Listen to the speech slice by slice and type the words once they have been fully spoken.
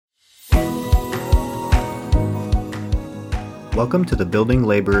Welcome to the Building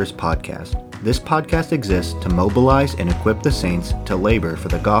Laborers Podcast. This podcast exists to mobilize and equip the saints to labor for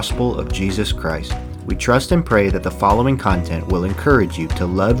the gospel of Jesus Christ. We trust and pray that the following content will encourage you to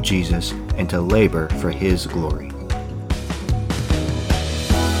love Jesus and to labor for His glory.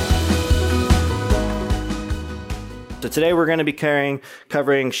 So today we're going to be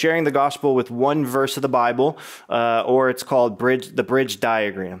covering sharing the gospel with one verse of the Bible, or it's called the bridge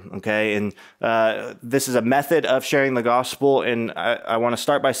diagram. Okay, and this is a method of sharing the gospel, and I want to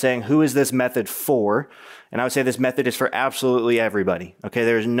start by saying, who is this method for? And I would say this method is for absolutely everybody. Okay,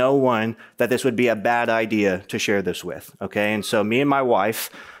 there's no one that this would be a bad idea to share this with. Okay, and so me and my wife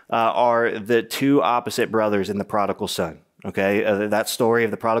are the two opposite brothers in the prodigal son. Okay, that story of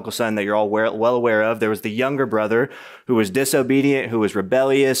the prodigal son that you're all well aware of. There was the younger brother who was disobedient, who was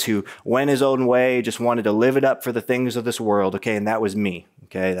rebellious, who went his own way, just wanted to live it up for the things of this world. Okay, and that was me.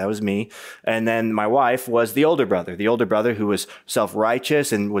 Okay, that was me. And then my wife was the older brother who was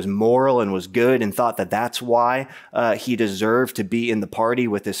self-righteous and was moral and was good and thought that that's why he deserved to be in the party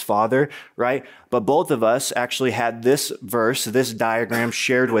with his father, right? But both of us actually had this verse, this diagram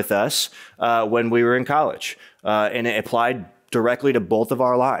shared with us when we were in college. And it applied directly to both of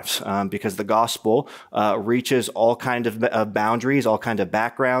our lives because the gospel reaches all kinds of boundaries, all kinds of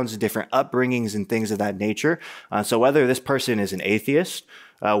backgrounds, different upbringings and things of that nature. So whether this person is an atheist,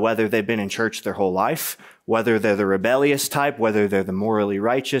 whether they've been in church their whole life, whether they're the rebellious type, whether they're the morally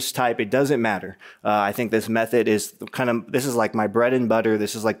righteous type, it doesn't matter. I think this method is this is like my bread and butter.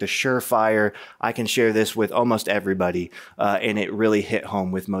 This is like the surefire. I can share this with almost everybody, and it really hit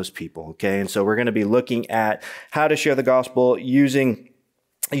home with most people, okay? And so we're going to be looking at how to share the gospel using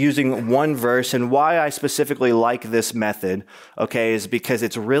one verse. And why I specifically like this method, okay, is because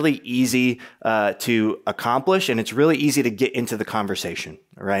it's really easy to accomplish and it's really easy to get into the conversation,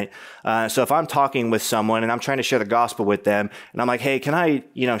 right? So if I'm talking with someone and I'm trying to share the gospel with them and I'm like, hey, can I,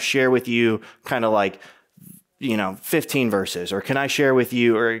 share with you kind of like, 15 verses, or can I share with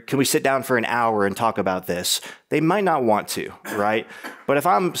you, or can we sit down for an hour and talk about this? They might not want to, right? But if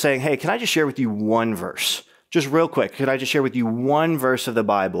I'm saying, hey, can I just share with you one verse? Just real quick, could I just share with you one verse of the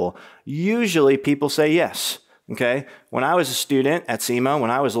Bible? Usually people say yes, okay? When I was a student at SEMA, when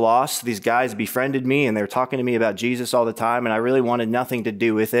I was lost, these guys befriended me and they were talking to me about Jesus all the time, and I really wanted nothing to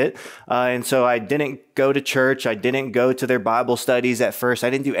do with it. And so I didn't go to church. I didn't go to their Bible studies at first. I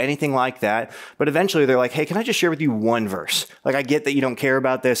didn't do anything like that. But eventually they're like, hey, can I just share with you one verse? Like, I get that you don't care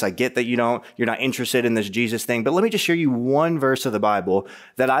about this. I get that you're not interested in this Jesus thing, but let me just share you one verse of the Bible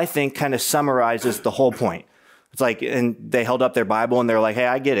that I think kind of summarizes the whole point. It's like, and they held up their Bible and they're like, hey,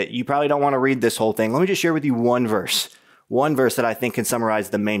 I get it. You probably don't want to read this whole thing. Let me just share with you one verse that I think can summarize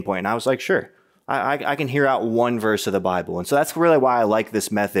the main point. And I was like, sure, I can hear out one verse of the Bible. And so that's really why I like this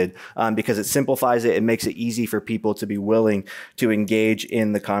method, because it simplifies it. It makes it easy for people to be willing to engage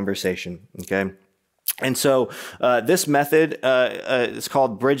in the conversation, okay? And so this method is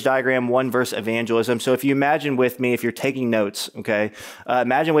called bridge diagram, one verse evangelism. So if you imagine with me, if you're taking notes, okay,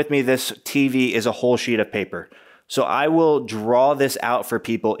 imagine with me this TV is a whole sheet of paper. So I will draw this out for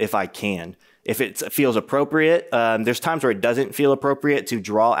people if I can. If it feels appropriate, there's times where it doesn't feel appropriate to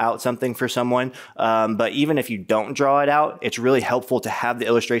draw out something for someone. But even if you don't draw it out, it's really helpful to have the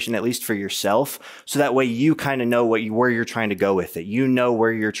illustration, at least for yourself. So that way you kind of know where you're trying to go with it. You know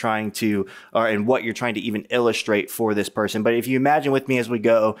where you're trying to, and what you're trying to even illustrate for this person. But if you imagine with me as we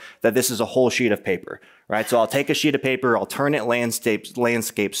go that this is a whole sheet of paper, right? So I'll take a sheet of paper, I'll turn it landscape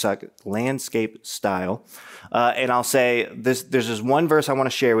style. And I'll say, there's this one verse I want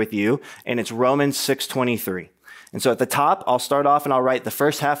to share with you, and it's Romans 6:23. And so at the top, I'll start off and I'll write the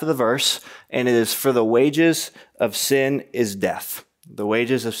first half of the verse, and it is, for the wages of sin is death. The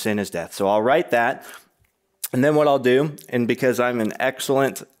wages of sin is death. So I'll write that. And then what I'll do, and because I'm an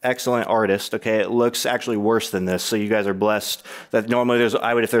excellent artist, okay, it looks actually worse than this. So you guys are blessed that normally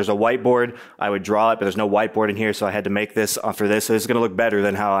if there's a whiteboard, I would draw it, but there's no whiteboard in here. So I had to make this for this. So it's going to look better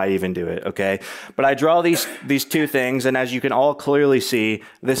than how I even do it. Okay. But I draw these two things. And as you can all clearly see,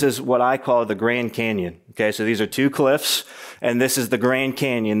 this is what I call the Grand Canyon. Okay. So these are two cliffs, and this is the Grand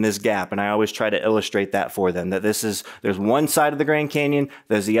Canyon, this gap. And I always try to illustrate that for them, that there's one side of the Grand Canyon,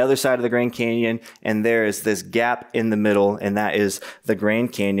 there's the other side of the Grand Canyon, and there is this gap in the middle, and that is the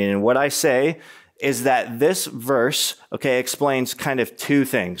Grand Canyon. And what I say is that this verse, okay, explains kind of two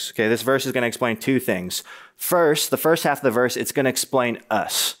things. Okay, this verse is going to explain two things. First, the first half of the verse, it's going to explain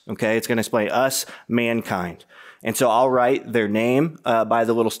us. Okay, it's going to explain us, mankind. And so I'll write their name by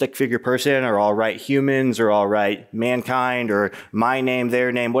the little stick figure person, or I'll write humans, or I'll write mankind, or my name,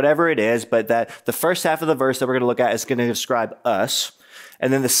 their name, whatever it is. But that the first half of the verse that we're going to look at is going to describe us.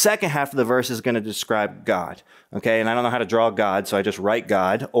 And then the second half of the verse is going to describe God. Okay, and I don't know how to draw God, so I just write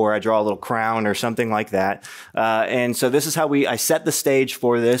God, or I draw a little crown or something like that. And so this is how I set the stage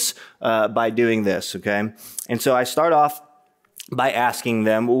for this by doing this, okay? And so I start off by asking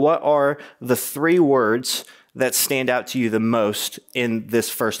them, what are the 3 words that stand out to you the most in this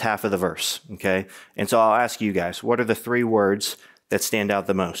first half of the verse, okay? And so I'll ask you guys, what are the 3 words that stand out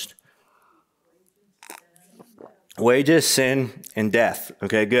the most? Wages, sin, and death.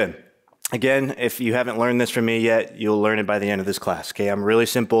 Okay, good. Again, if you haven't learned this from me yet, you'll learn it by the end of this class. Okay, I'm really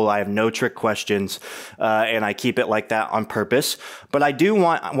simple. I have no trick questions, and I keep it like that on purpose. But I do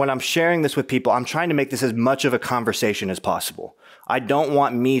want, when I'm sharing this with people, I'm trying to make this as much of a conversation as possible. I don't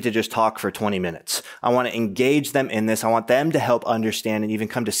want me to just talk for 20 minutes. I want to engage them in this. I want them to help understand and even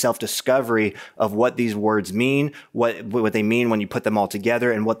come to self-discovery of what these words mean, what they mean when you put them all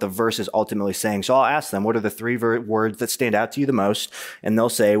together, and what the verse is ultimately saying. So I'll ask them, what are the 3 words that stand out to you the most? And they'll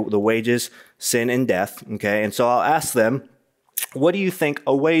say the wages, sin, and death. Okay, and so I'll ask them, what do you think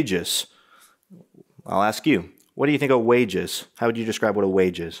a wage is? I'll ask you, what do you think a wage is? How would you describe what a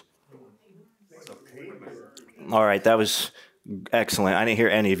wage is? All right, that was excellent. I didn't hear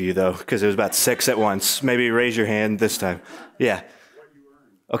any of you, though, because it was about 6 at once. Maybe raise your hand this time. Yeah.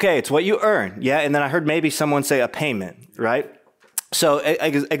 Okay, it's what you earn. Yeah, and then I heard maybe someone say a payment, right? So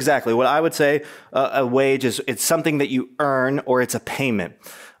exactly. What I would say a wage is, it's something that you earn, or it's a payment.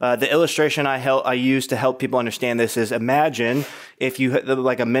 The illustration I use to help people understand this is, imagine if you had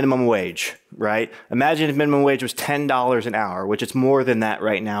like a minimum wage, right? Imagine if minimum wage was $10 an hour, which it's more than that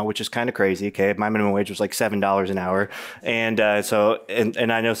right now, which is kind of crazy. Okay, my minimum wage was like $7 an hour, and so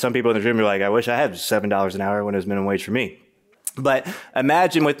I know some people in the room are like, I wish I had $7 an hour when it was minimum wage for me. But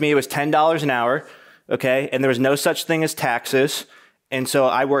imagine with me it was $10 an hour, okay, and there was no such thing as taxes, and so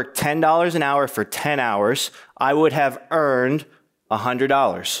I worked $10 an hour for 10 hours. I would have earned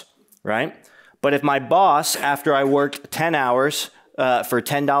 $100, right? But if my boss, after I worked 10 hours for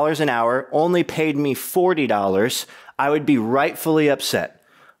 $10 an hour, only paid me $40, I would be rightfully upset.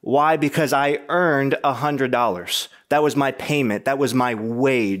 Why? Because I earned $100. That was my payment. That was my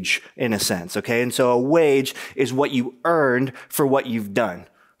wage, in a sense, okay? And so a wage is what you earned for what you've done,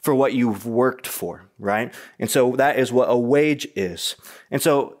 for what you've worked for, right? And so that is what a wage is. And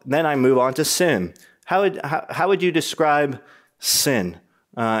so then I move on to sin. How would you describe sin?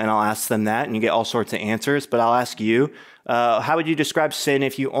 And I'll ask them that, and you get all sorts of answers, but I'll ask you, how would you describe sin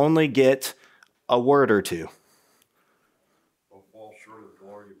if you only get a word or two? Well, fall short of the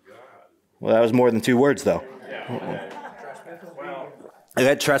glory of God. Well, that was more than 2 words, though. Yeah.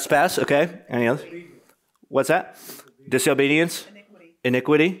 Okay, trespass, okay. Any others? What's that? Disobedience?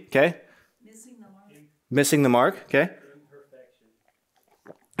 Iniquity, okay. Missing the mark, okay.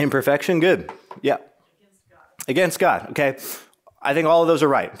 Imperfection, good. Yeah. Against God, okay. I think all of those are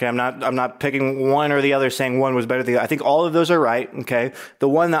right. Okay, I'm not picking one or the other, saying one was better than the other. I think all of those are right. Okay, the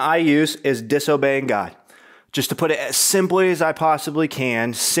one that I use is disobeying God. Just to put it as simply as I possibly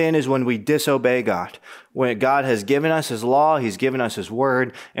can, sin is when we disobey God. When God has given us His law, He's given us His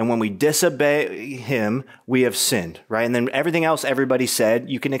word, and when we disobey Him, we have sinned, right? And then everything else everybody said,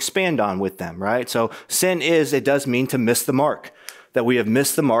 you can expand on with them, right? So sin it does mean to miss the mark. That we have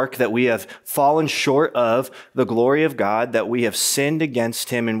missed the mark, that we have fallen short of the glory of God, that we have sinned against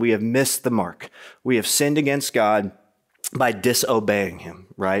Him, and we have missed the mark. We have sinned against God by disobeying Him,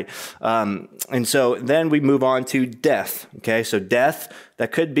 right? And so then we move on to death, okay? So death,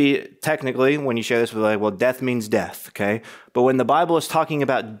 that could be technically, when you share this with like, well, death means death, okay? But when the Bible is talking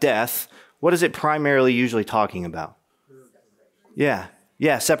about death, what is it primarily usually talking about?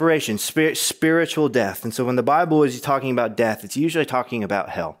 Yeah, separation, spiritual death. And so when the Bible is talking about death, it's usually talking about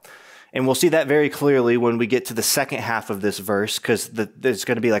hell. And we'll see that very clearly when we get to the second half of this verse, because there's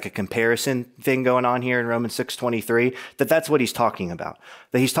going to be like a comparison thing going on here in Romans 6:23, that's what he's talking about.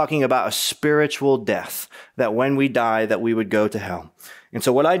 That he's talking about a spiritual death, that when we die, that we would go to hell. And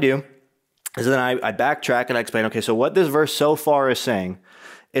so what I do is then I backtrack and I explain, okay, so what this verse so far is saying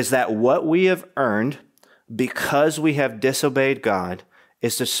is that what we have earned because we have disobeyed God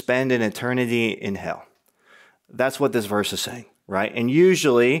is to spend an eternity in hell. That's what this verse is saying, right? And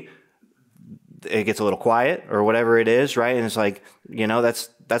usually it gets a little quiet or whatever it is, right? And it's like,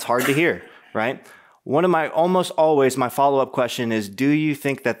 that's hard to hear, right? Almost always my follow-up question is, do you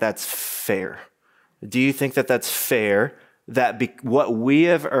think that that's fair? Do you think that that's fair that what we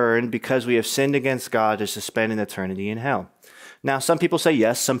have earned because we have sinned against God is to spend an eternity in hell? Now, some people say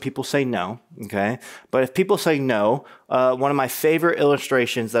yes, some people say no, okay? But if people say no, one of my favorite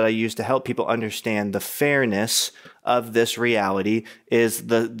illustrations that I use to help people understand the fairness of this reality is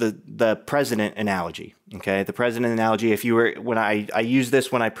the president analogy, okay? The president analogy, if you were, when I use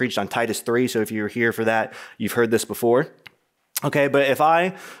this when I preached on Titus 3, so if you were here for that, you've heard this before, okay? But if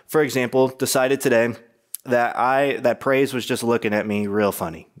I, for example, decided today that Praise was just looking at me real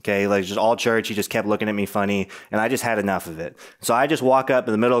funny, okay? Like just all church, he just kept looking at me funny, and I just had enough of it. So I just walk up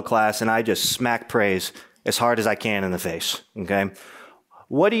in the middle of class, and I just smack Praise as hard as I can in the face, okay?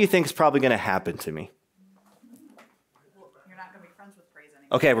 What do you think is probably going to happen to me? You're not going to be friends with Praise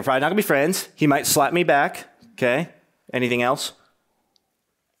anymore. Okay, we're probably not going to be friends. He might slap me back, okay? Anything else?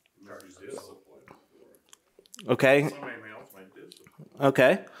 Okay.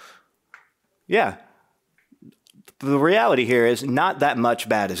 Okay. Yeah. The reality here is not that much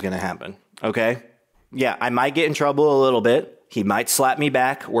bad is going to happen, okay? Yeah, I might get in trouble a little bit. He might slap me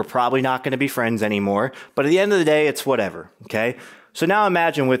back. We're probably not going to be friends anymore. But at the end of the day, it's whatever, okay? So now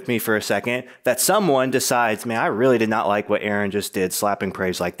imagine with me for a second that someone decides, man, I really did not like what Aaron just did, slapping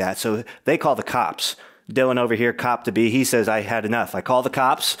Praise like that. So they call the cops. Dylan over here, cop to be, he says, I had enough. I call the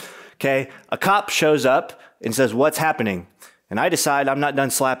cops, okay? A cop shows up and says, what's happening? And I decide I'm not done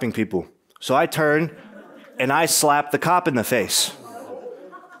slapping people. So I turn and I slap the cop in the face.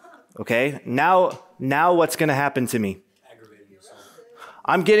 Okay, now what's going to happen to me?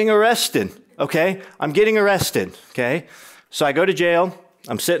 I'm getting arrested, okay? I'm getting arrested, okay? So I go to jail.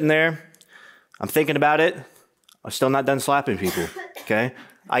 I'm sitting there. I'm thinking about it. I'm still not done slapping people, okay?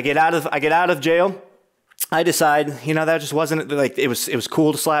 I get out of jail. I decide, that just wasn't, like, it was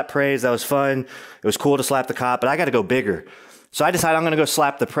cool to slap Praise. That was fun. It was cool to slap the cop, but I got to go bigger. So I decide I'm going to go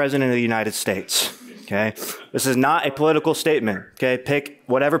slap the President of the United States. Okay, this is not a political statement. Okay, pick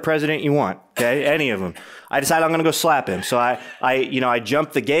whatever president you want. Okay, any of them. I decide I'm going to go slap him. So I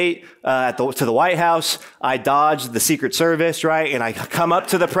jump the gate to the White House. I dodge the Secret Service, right, and I come up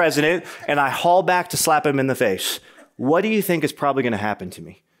to the president and I haul back to slap him in the face. What do you think is probably going to happen to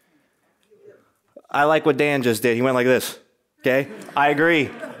me? I like what Dan just did. He went like this. Okay, I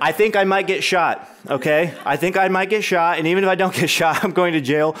agree. I think I might get shot, okay? I think I might get shot, and even if I don't get shot, I'm going to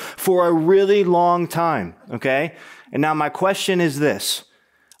jail for a really long time, okay? And now my question is this.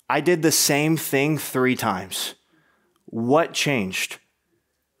 I did the same thing 3 times. What changed?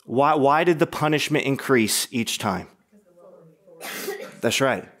 Why did the punishment increase each time? That's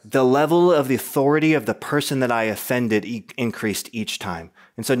right. The level of the authority of the person that I offended increased each time.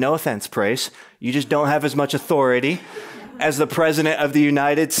 And so no offense, Praise. You just don't have as much authority as the President of the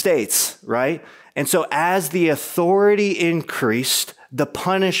United States, right? And so as the authority increased, the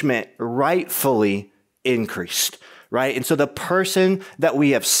punishment rightfully increased, right? And so the person that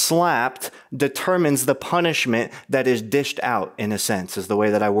we have slapped determines the punishment that is dished out, in a sense, is the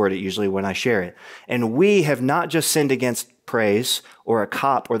way that I word it usually when I share it. And we have not just sinned against Praise or a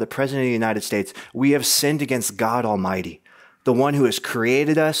cop or the President of the United States. We have sinned against God Almighty, the one who has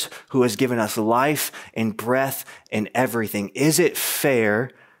created us, who has given us life and breath and everything. Is it fair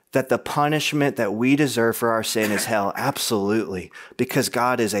that the punishment that we deserve for our sin is hell? Absolutely. Because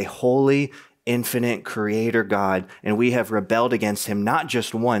God is a holy, infinite creator God, and we have rebelled against him not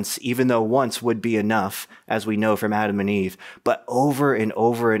just once, even though once would be enough, as we know from Adam and Eve, but over and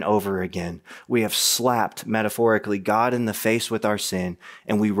over and over again. We have slapped, metaphorically, God in the face with our sin,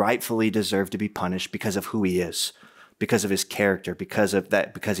 and we rightfully deserve to be punished because of who he is, because of his character, because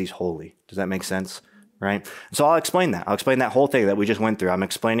he's holy. Does that make sense? Right? So I'll explain that. I'll explain that whole thing that we just went through.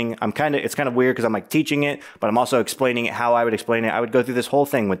 It's kind of weird because I'm like teaching it, but I'm also explaining it how I would explain it. I would go through this whole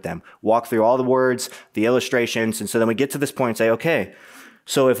thing with them, walk through all the words, the illustrations. And so then we get to this point and say, okay,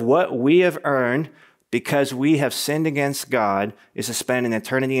 so if what we have earned because we have sinned against God is to spend an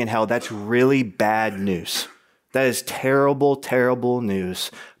eternity in hell, that's really bad news. That is terrible, terrible news.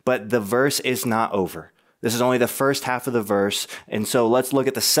 But the verse is not over. This is only the first half of the verse. And so let's look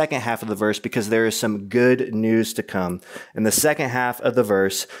at the second half of the verse because there is some good news to come. And the second half of the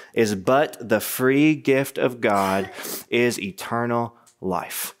verse is, but the free gift of God is eternal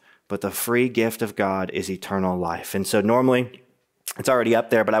life. But the free gift of God is eternal life. And so normally it's already up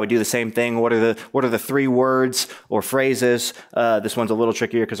there, but I would do the same thing. What are the 3 words or phrases? This one's a little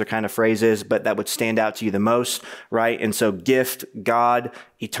trickier because they're kind of phrases, but that would stand out to you the most, right? And so gift, God,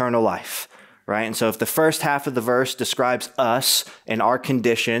 eternal life. Right? And so if the first half of the verse describes us and our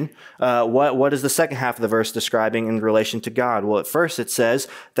condition, what is the second half of the verse describing in relation to God? Well, at first it says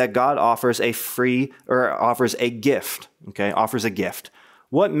that God offers a gift, okay? Offers a gift.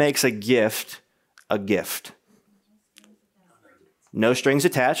 What makes a gift a gift? No strings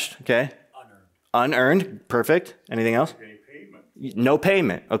attached, okay? Unearned, perfect. Anything else? Any payment. No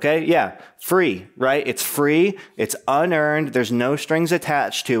payment, okay? Yeah, free, right? It's free. It's unearned. There's no strings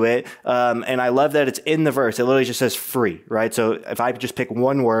attached to it. And I love that it's in the verse. It literally just says free, right? So if I just pick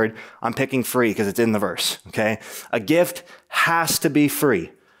one word, I'm picking free because it's in the verse, okay? A gift has to be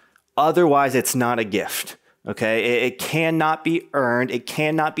free. Otherwise, it's not a gift, okay? It cannot be earned. It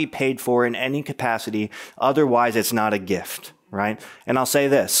cannot be paid for in any capacity. Otherwise, it's not a gift, right? And I'll say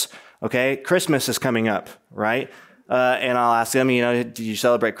this, okay? Christmas is coming up, right? And I'll ask them, did you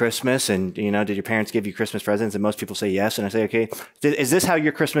celebrate Christmas? And, did your parents give you Christmas presents? And most people say yes. And I say, okay, is this how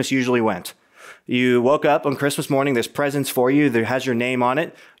your Christmas usually went? You woke up on Christmas morning, there's presents for you, there has your name on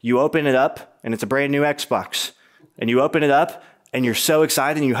it. You open it up, and it's a brand new Xbox. And you open it up, and you're so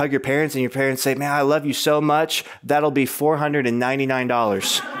excited, and you hug your parents, and your parents say, man, I love you so much. That'll be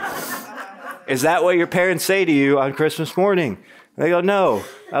 $499. Is that what your parents say to you on Christmas morning? They go, no.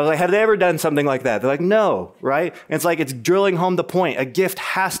 I was like, have they ever done something like that? They're like, no, right? And it's like, it's drilling home the point. A gift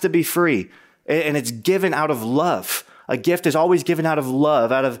has to be free, and it's given out of love. A gift is always given out of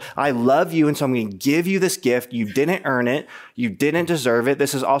love, I love you, and so I'm going to give you this gift. You didn't earn it. You didn't deserve it.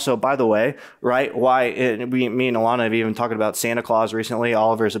 This is also, by the way, right, why me and Alana have even talked about Santa Claus recently.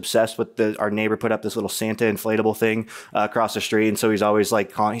 Oliver's obsessed with our neighbor put up this little Santa inflatable thing across the street, and so he's always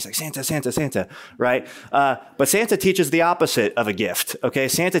like calling, he's like, Santa, Santa, Santa, right? But Santa teaches the opposite of a gift, okay?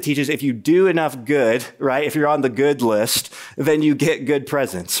 Santa teaches if you do enough good, right, if you're on the good list, then you get good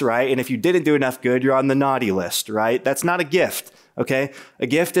presents, right? And if you didn't do enough good, you're on the naughty list, right? That's not a gift, okay? A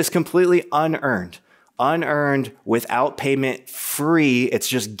gift is completely unearned without payment, free. It's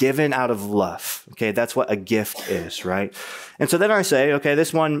just given out of love, okay? That's what a gift is, right? And so then I say, okay,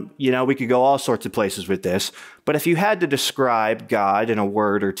 this one, we could go all sorts of places with this, but if you had to describe God in a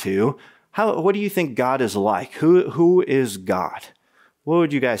word or two, what do you think God is like? Who is God? What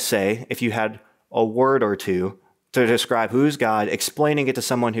would you guys say if you had a word or two to describe who's God, explaining it to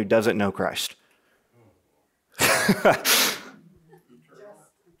someone who doesn't know Christ?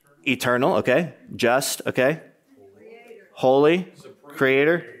 Eternal, okay. Just, okay. Holy,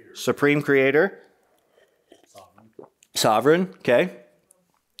 creator, supreme creator. Sovereign, okay.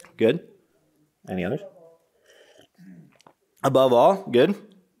 Good. Any others? Above all, good.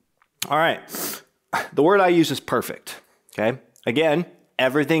 All right. The word I use is perfect, okay. Again,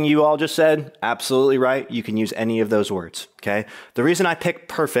 everything you all just said, absolutely right. You can use any of those words, okay? The reason I pick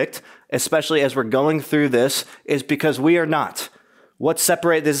perfect, especially as we're going through this, is because we are not. What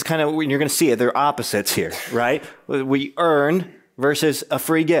separates, this is kind of, you're going to see it, they're opposites here, right? We earn versus a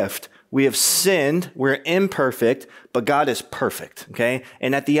free gift. We have sinned, we're imperfect, but God is perfect, okay?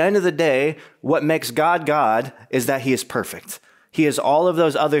 And at the end of the day, what makes God God is that he is perfect. He is all of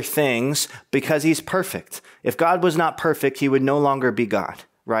those other things because he's perfect. If God was not perfect, he would no longer be God,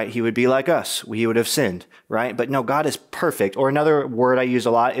 right? He would be like us. He would have sinned, right? But no, God is perfect. Or another word I use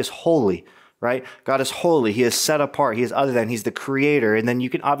a lot is holy, right? God is holy. He is set apart. He is other than. He's the creator. And then you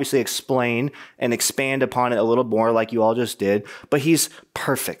can obviously explain and expand upon it a little more like you all just did. But he's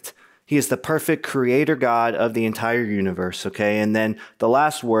perfect. He is the perfect creator God of the entire universe, okay? And then the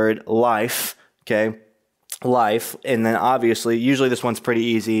last word, life, okay? Life, and then obviously, usually this one's pretty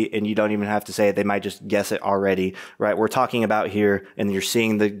easy and you don't even have to say it. They might just guess it already, right? We're talking about here, and you're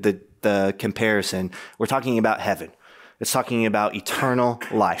seeing the comparison. We're talking about heaven. It's talking about eternal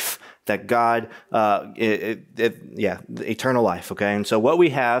life, that God, eternal life, okay? And so what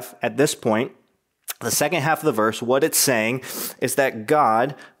we have at this point, the second half of the verse, what it's saying is that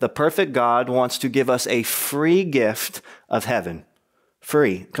God, the perfect God, wants to give us a free gift of heaven.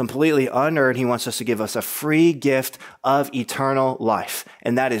 Free, completely unearned. He wants us to give us a free gift of eternal life.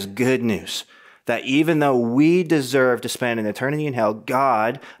 And that is good news. That even though we deserve to spend an eternity in hell,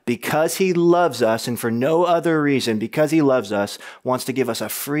 God, because he loves us and for no other reason, because he loves us, wants to give us a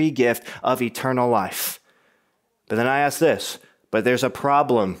free gift of eternal life. But then I ask this, but there's a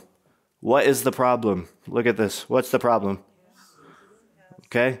problem. What is the problem? Look at this. What's the problem?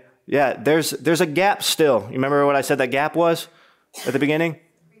 Okay. Yeah, there's a gap still. You remember what I said that gap was? At the beginning?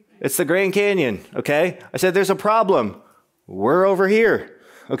 It's the Grand Canyon, okay? I said there's a problem. We're over here,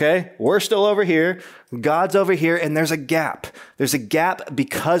 okay? We're still over here. God's over here, and there's a gap. There's a gap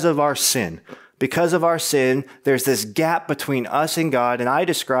because of our sin. Because of our sin, there's this gap between us and God, and I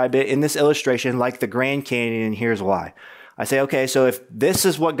describe it in this illustration like the Grand Canyon, and here's why. I say, okay, so if this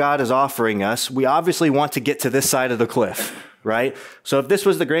is what God is offering us, we obviously want to get to this side of the cliff, right? So if this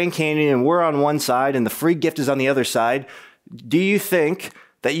was the Grand Canyon and we're on one side and the free gift is on the other side, do you think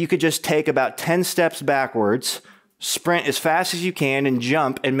that you could just take about 10 steps backwards, sprint as fast as you can, and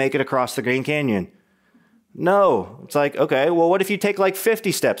jump and make it across the Grand Canyon? No. It's like, okay, well, what if you take like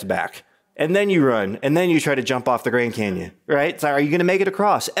 50 steps back? and then you run, and then you try to jump off the Grand Canyon, right? So are you going to make it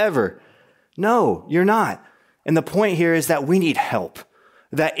across ever? No, you're not. And the point here is that we need help.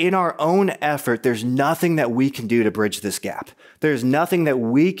 That in our own effort, there's nothing that we can do to bridge this gap. There's nothing that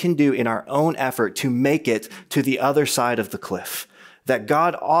we can do in our own effort to make it to the other side of the cliff. That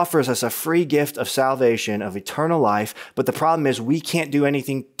God offers us a free gift of salvation, of eternal life, but the problem is we can't do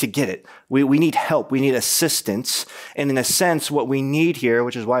anything to get it. We need help. We need assistance. And in a sense, what we need here,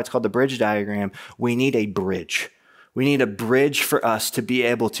 which is why it's called the bridge diagram, we need a bridge. We need a bridge for us to be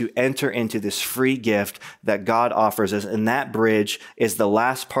able to enter into this free gift that God offers us. And that bridge is the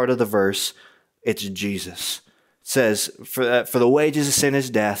last part of the verse. It's Jesus. It says, for the wages of sin is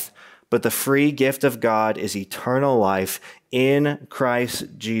death, but the free gift of God is eternal life in Christ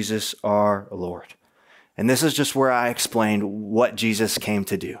Jesus our Lord. And this is just where I explained what Jesus came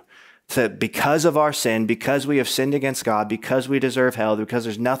to do. Because of our sin, because we have sinned against God, because we deserve hell, because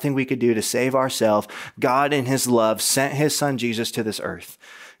there's nothing we could do to save ourselves, God in his love sent his son Jesus to this earth.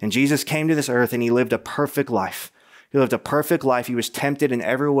 And Jesus came to this earth and he lived a perfect life. He lived a perfect life. He was tempted in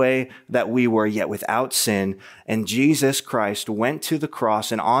every way that we were, yet without sin. And Jesus Christ went to the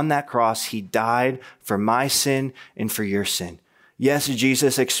cross, and on that cross, he died for my sin and for your sin. Yes,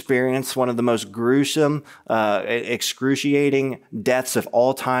 Jesus experienced one of the most gruesome, excruciating deaths of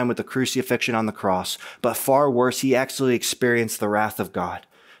all time with the crucifixion on the cross. But far worse, he actually experienced the wrath of God.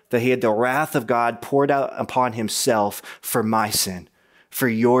 That he had the wrath of God poured out upon himself for my sin, for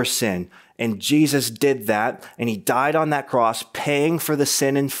your sin. And Jesus did that, and he died on that cross, paying for the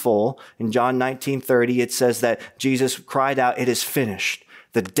sin in full. In John 19:30, it says that Jesus cried out, "It is finished."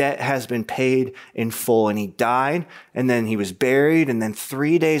 The debt has been paid in full, and he died, and then he was buried, and then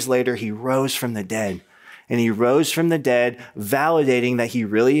 3 days later, he rose from the dead. And he rose from the dead, validating that he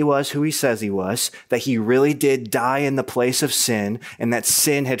really was who he says he was, that he really did die in the place of sin, and that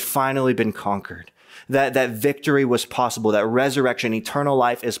sin had finally been conquered. That victory was possible, that resurrection, eternal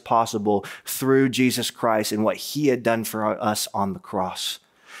life is possible through Jesus Christ and what he had done for us on the cross.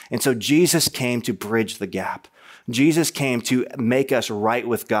 And so Jesus came to bridge the gap. Jesus came to make us right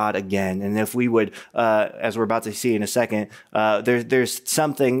with God again. And if we would, as we're about to see in a second, there's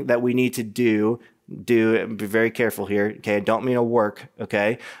something that we need to do, be very careful here, okay? I don't mean a work,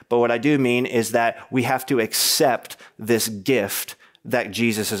 okay? But what I do mean is that we have to accept this gift that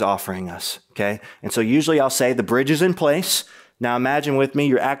Jesus is offering us, okay? And so usually I'll say the bridge is in place. Now imagine with me,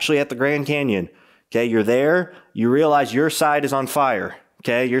 you're actually at the Grand Canyon, okay? You're there, you realize your side is on fire,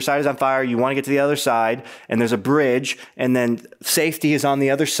 okay? Your side is on fire, you want to get to the other side, and there's a bridge, and then safety is on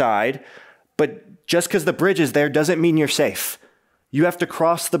the other side. But just because the bridge is there doesn't mean you're safe. You have to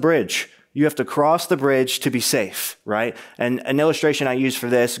cross the bridge. You have to cross the bridge to be safe, right? And an illustration I use for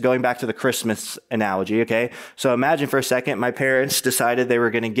this, going back to the Christmas analogy, okay? So imagine for a second, my parents decided they were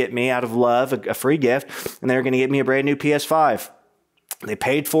going to get me out of love a free gift, and they were going to get me a brand new PS5. They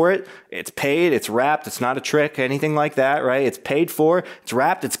paid for it. It's paid. It's wrapped. It's not a trick, anything like that, right? It's paid for. It's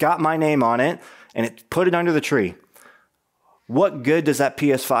wrapped. It's got my name on it, and it put it under the tree. What good does that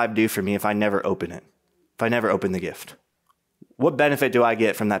PS5 do for me if I never open it? If I never open the gift? What benefit do I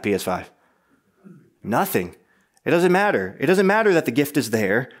get from that PS5? Nothing. It doesn't matter. It doesn't matter that the gift is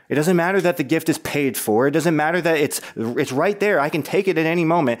there. It doesn't matter that the gift is paid for. It doesn't matter that it's right there. I can take it at any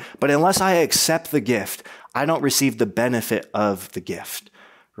moment. But unless I accept the gift, I don't receive the benefit of the gift,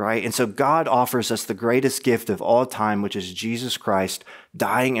 right? And so God offers us the greatest gift of all time, which is Jesus Christ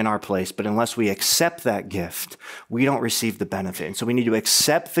dying in our place. But unless we accept that gift, we don't receive the benefit. And so we need to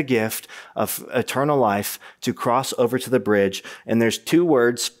accept the gift of eternal life to cross over to the bridge. And there's two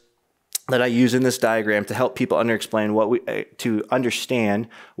words that I use in this diagram to help people understand what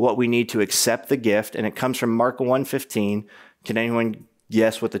we need to accept the gift. And it comes from Mark 1:15. Can anyone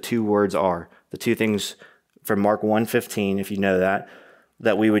guess what the two words are? The two things from Mark 1:15, if you know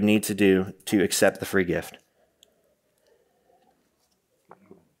that we would need to do to accept the free gift.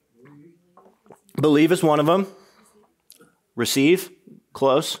 Believe is one of them. Receive,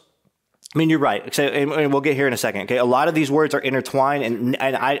 close. I mean, you're right. So, and we'll get here in a second. Okay, a lot of these words are intertwined, and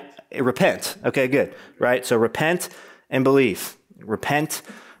I repent. Okay, good. Right. So repent and believe. Repent.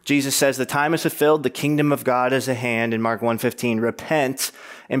 Jesus says the time is fulfilled. The kingdom of God is at hand. In Mark 1:15, repent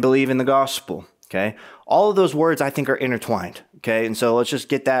and believe in the gospel. Okay. All of those words I think are intertwined. Okay. And so let's just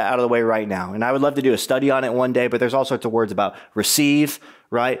get that out of the way right now. And I would love to do a study on it one day, but there's all sorts of words about receive,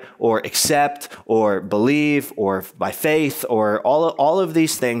 right? Or accept, or believe, or by faith, or all of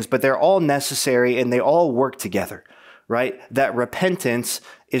these things, but they're all necessary and they all work together, right? That repentance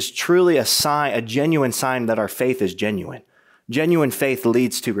is truly a sign, a genuine sign that our faith is genuine. Genuine faith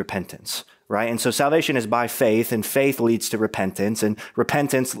leads to repentance, right? And so salvation is by faith, and faith leads to repentance, and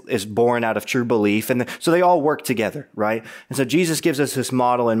repentance is born out of true belief. And so they all work together, right? And so Jesus gives us this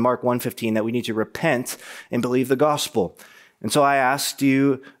model in Mark 1:15 that we need to repent and believe the gospel. And so I asked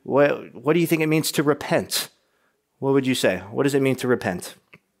you, what do you think it means to repent? What would you say? What does it mean to repent?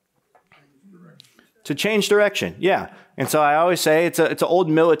 To change direction, yeah. And so I always say it's an old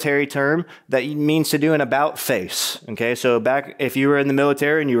military term that means to do an about face, okay? So back, if you were in the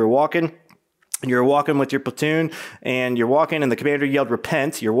military and you were walking with your platoon, and you're walking and the commander yelled,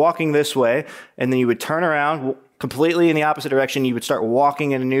 repent, you're walking this way, and then you would turn around completely in the opposite direction, you would start walking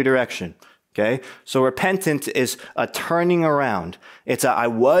in a new direction. Okay, so repentance is a turning around. It's I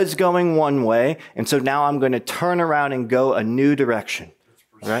was going one way, and so now I'm going to turn around and go a new direction,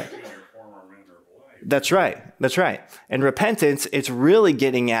 right? That's right. That's right. And repentance, it's really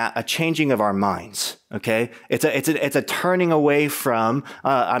getting at a changing of our minds. Okay, it's a turning away from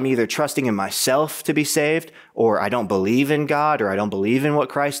I'm either trusting in myself to be saved, or I don't believe in God, or I don't believe in what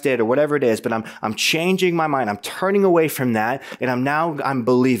Christ did, or whatever it is. But I'm changing my mind. I'm turning away from that, and I'm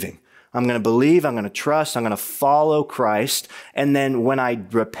believing. I'm going to believe, I'm going to trust, I'm going to follow Christ. And then when I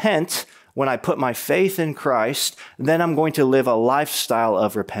repent, when I put my faith in Christ, then I'm going to live a lifestyle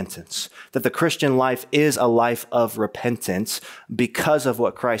of repentance. That the Christian life is a life of repentance because of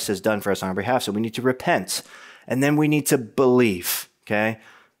what Christ has done for us on our behalf. So we need to repent. And then we need to believe, okay?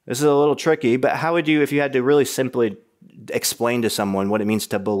 This is a little tricky, but how would you, if you had to really simply explain to someone what it means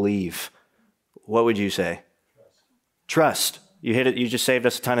to believe, what would you say? Trust. You hit it. You just saved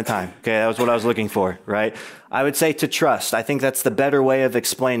us a ton of time. Okay, that was what I was looking for, right? I would say to trust. I think that's the better way of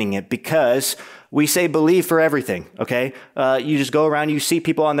explaining it, because we say believe for everything, okay? You just go around, you see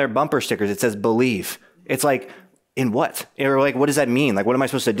people on their bumper stickers, it says believe. It's like, in what? Or like, what does that mean? Like, what am I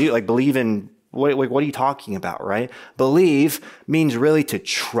supposed to do? Like, believe in, what are you talking about, right? Believe means really to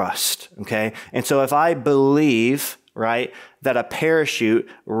trust, okay? And so if I believe, right, that a parachute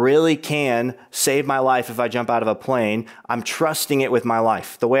really can save my life if I jump out of a plane, I'm trusting it with my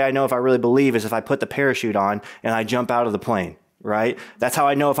life. The way I know if I really believe is if I put the parachute on and I jump out of the plane, right? That's how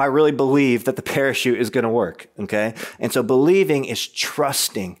I know if I really believe that the parachute is going to work, okay? And so believing is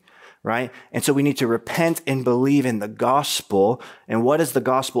trusting, right? And so we need to repent and believe in the gospel. And what is the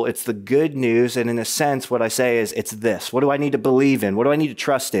gospel? It's the good news. And in a sense, what I say is it's this. What do I need to believe in? What do I need to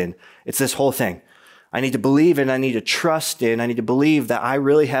trust in? It's this whole thing. I need to believe in, I need to trust in, I need to believe that I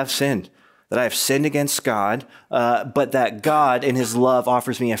really have sinned, that I have sinned against God, but that God in his love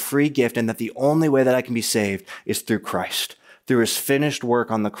offers me a free gift, and that the only way that I can be saved is through Christ, through his finished work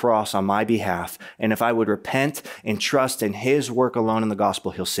on the cross on my behalf. And if I would repent and trust in his work alone in the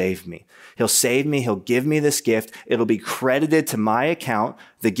gospel, he'll save me. He'll save me. He'll give me this gift. It'll be credited to my account.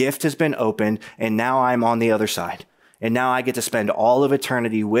 The gift has been opened, and now I'm on the other side. And now I get to spend all of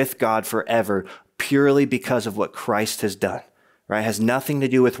eternity with God forever, purely because of what Christ has done, right? It has nothing to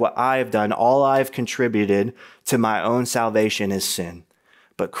do with what I have done. All I've contributed to my own salvation is sin.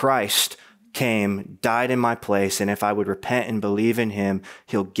 But Christ came, died in my place, and if I would repent and believe in him,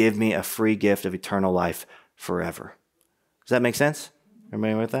 he'll give me a free gift of eternal life forever. Does that make sense?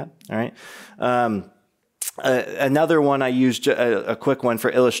 Everybody with that? All right. Another one I used, a quick one for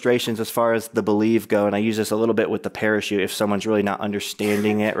illustrations as far as the believe go, and I use this a little bit with the parachute if someone's really not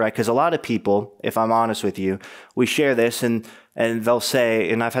understanding it, right? Because a lot of people, if I'm honest with you, we share this and they'll say,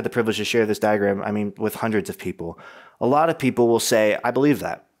 and I've had the privilege to share this diagram, I mean, with hundreds of people. A lot of people will say, I believe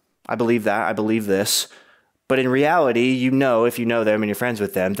that. I believe that. I believe this. But in reality, you know, if you know them and you're friends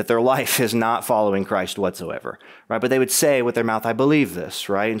with them, that their life is not following Christ whatsoever, right? But they would say with their mouth, I believe this,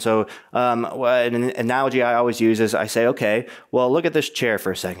 right? And so an analogy I always use is I say, okay, well, look at this chair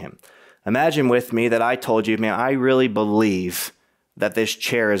for a second. Imagine with me that I told you, man, I really believe that this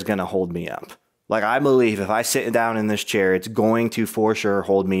chair is going to hold me up. Like, I believe if I sit down in this chair, it's going to for sure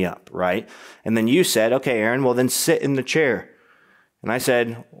hold me up, right? And then you said, okay, Aaron, well, then sit in the chair. And I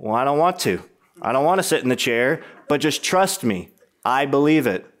said, well, I don't want to. I don't want to sit in the chair, but just trust me. I believe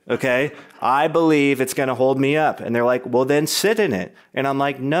it, okay? I believe it's going to hold me up. And they're like, well, then sit in it. And I'm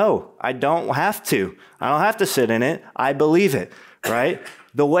like, no, I don't have to. I don't have to sit in it. I believe it, right?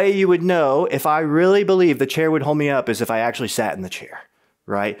 The way you would know if I really believe the chair would hold me up is if I actually sat in the chair,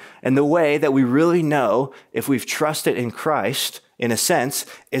 right? And the way that we really know if we've trusted in Christ, in a sense,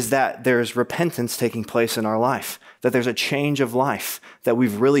 is that there's repentance taking place in our life, that there's a change of life, that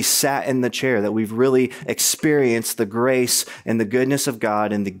we've really sat in the chair, that we've really experienced the grace and the goodness of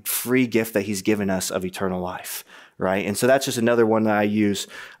God and the free gift that he's given us of eternal life, right? And so that's just another one that I use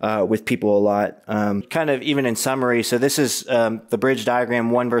with people a lot. Kind of even in summary, so this is the bridge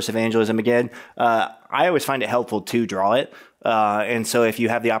diagram, one verse evangelism. Again, I always find it helpful to draw it. And so if you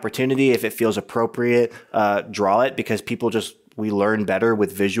have the opportunity, if it feels appropriate, draw it, because we learn better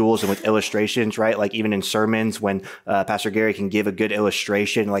with visuals and with illustrations, right? Like even in sermons, when Pastor Gary can give a good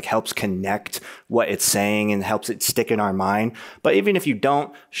illustration, like helps connect what it's saying and helps it stick in our mind. But even if you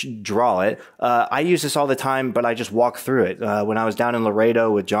don't draw it, I use this all the time, but I just walk through it. When I was down in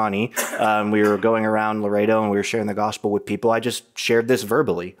Laredo with Johnny, we were going around Laredo and we were sharing the gospel with people. I just shared this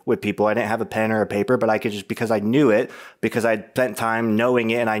verbally with people. I didn't have a pen or a paper, but I could just, because I knew it, because I'd spent time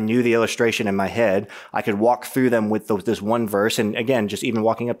knowing it and I knew the illustration in my head, I could walk through them with this one verse. And again, just even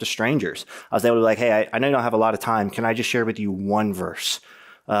walking up to strangers, I was able to be like, hey, I know you don't have a lot of time. Can I just share with you one verse?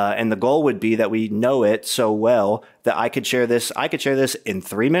 And the goal would be that we know it so well that I could share this in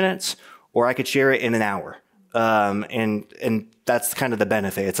 3 minutes, or I could share it in an hour. And that's kind of the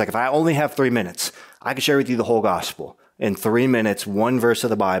benefit. It's like, if I only have 3 minutes, I could share with you the whole gospel in 3 minutes, one verse of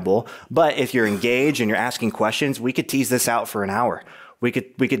the Bible. But if you're engaged and you're asking questions, we could tease this out for an hour. We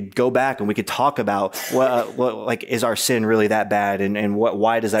could go back and we could talk about what is our sin really that bad, and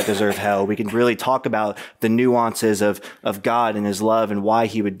why does that deserve hell? We can really talk about the nuances of God and his love and why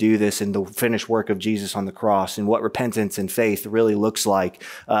he would do this, and the finished work of Jesus on the cross, and what repentance and faith really looks like.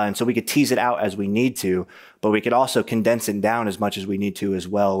 And so we could tease it out as we need to, but we could also condense it down as much as we need to as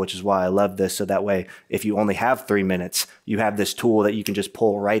well, which is why I love this. So that way, if you only have 3 minutes, you have this tool that you can just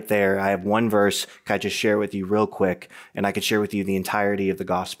pull right there. I have one verse. Can I just share with you real quick? And I could share with you the entirety of the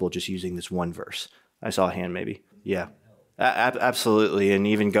gospel just using this one verse. I saw a hand maybe. Yeah, absolutely. And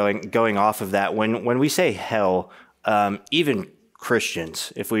even going off of that, when we say hell, even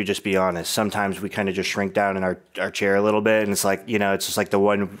Christians, if we just be honest, sometimes we kind of just shrink down in our chair a little bit, and it's like, it's just like the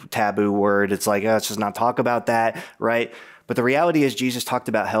one taboo word. It's like, let's just not talk about that, right? But the reality is Jesus talked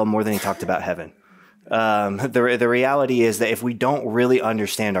about hell more than he talked about heaven. The reality is that if we don't really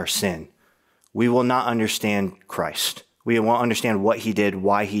understand our sin, we will not understand Christ. We won't understand what he did,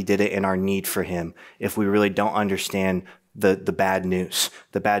 why he did it, and our need for him, if we really don't understand the bad news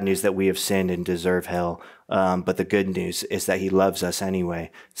that we have sinned and deserve hell. But the good news is that he loves us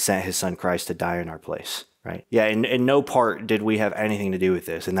anyway, sent his son Christ to die in our place, right? Yeah, in no part did we have anything to do with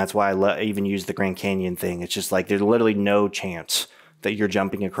this. And that's why I even use the Grand Canyon thing. It's just like, there's literally no chance that you're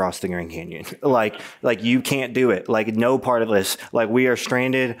jumping across the Grand Canyon. like you can't do it. Like, no part of this. Like, we are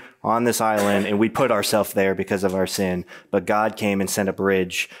stranded on this island, and we put ourselves there because of our sin. But God came and sent a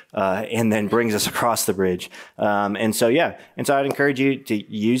bridge, and then brings us across the bridge. And so I'd encourage you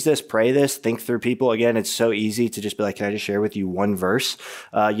to use this, pray this, think through people. Again, it's so easy to just be like, can I just share with you one verse?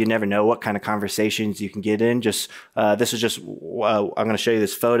 You never know what kind of conversations you can get in. This is just, I'm going to show you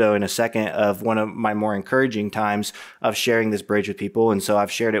this photo in a second of one of my more encouraging times of sharing this bridge with people. And so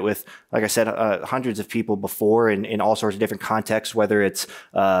I've shared it with, like I said, hundreds of people before in all sorts of different contexts, whether it's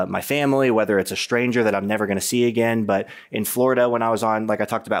my family, whether it's a stranger that I'm never going to see again. But in Florida, when I was on, like I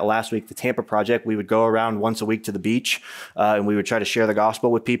talked about last week, the Tampa Project, we would go around once a week to the beach, and we would try to share the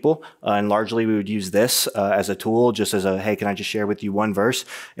gospel with people. And largely we would use this as a tool, just as hey, can I just share with you one verse?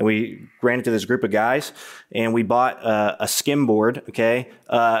 And we ran into this group of guys, and we bought a skimboard,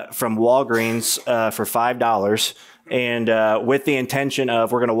 from Walgreens for $5. And with the intention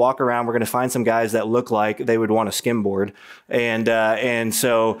of, we're going to walk around, we're going to find some guys that look like they would want a skimboard. And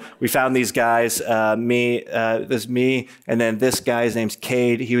so we found these guys, me, and then this guy's name's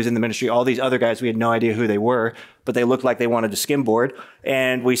Cade. He was in the ministry. All these other guys, we had no idea who they were, but they looked like they wanted a skimboard.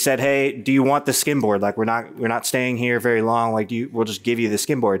 And we said, hey, do you want the skimboard? Like, we're not staying here very long. Like, we'll just give you the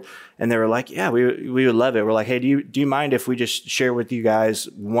skimboard. And they were like, yeah, we would love it. We're like, hey, do you mind if we just share with you guys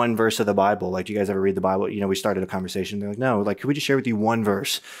one verse of the Bible? Like, do you guys ever read the Bible? We started a conversation. They're like, no, like, could we just share with you one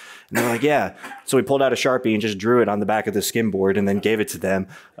verse? And they're like, yeah. So we pulled out a Sharpie and just drew it on the back of the skimboard and then gave it to them.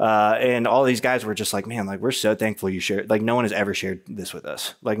 And all these guys were just like, man, like, we're so thankful you shared. Like, no one has ever shared this with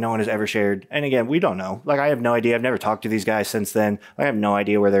us. Like, no one has ever shared. And again, we don't know. Like, I have no idea. I've never talked to these guys since then. I have no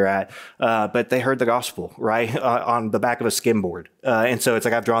idea where they're at. But they heard the gospel, right, on the back of a skimboard. And so it's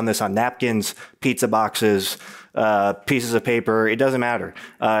like, I've drawn this on napkins, pizza boxes, pieces of paper. It doesn't matter.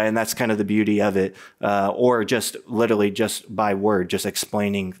 And that's kind of the beauty of it. Or just literally just by word, just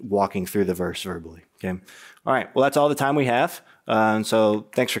explaining, walking through the verse verbally. Okay. All right. Well, that's all the time we have. And so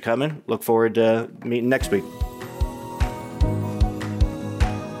thanks for coming. Look forward to meeting next week.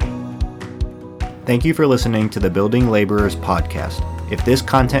 Thank you for listening to the Building Laborers podcast. If this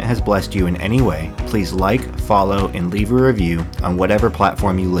content has blessed you in any way, please like, follow, and leave a review on whatever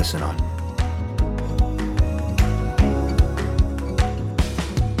platform you listen on.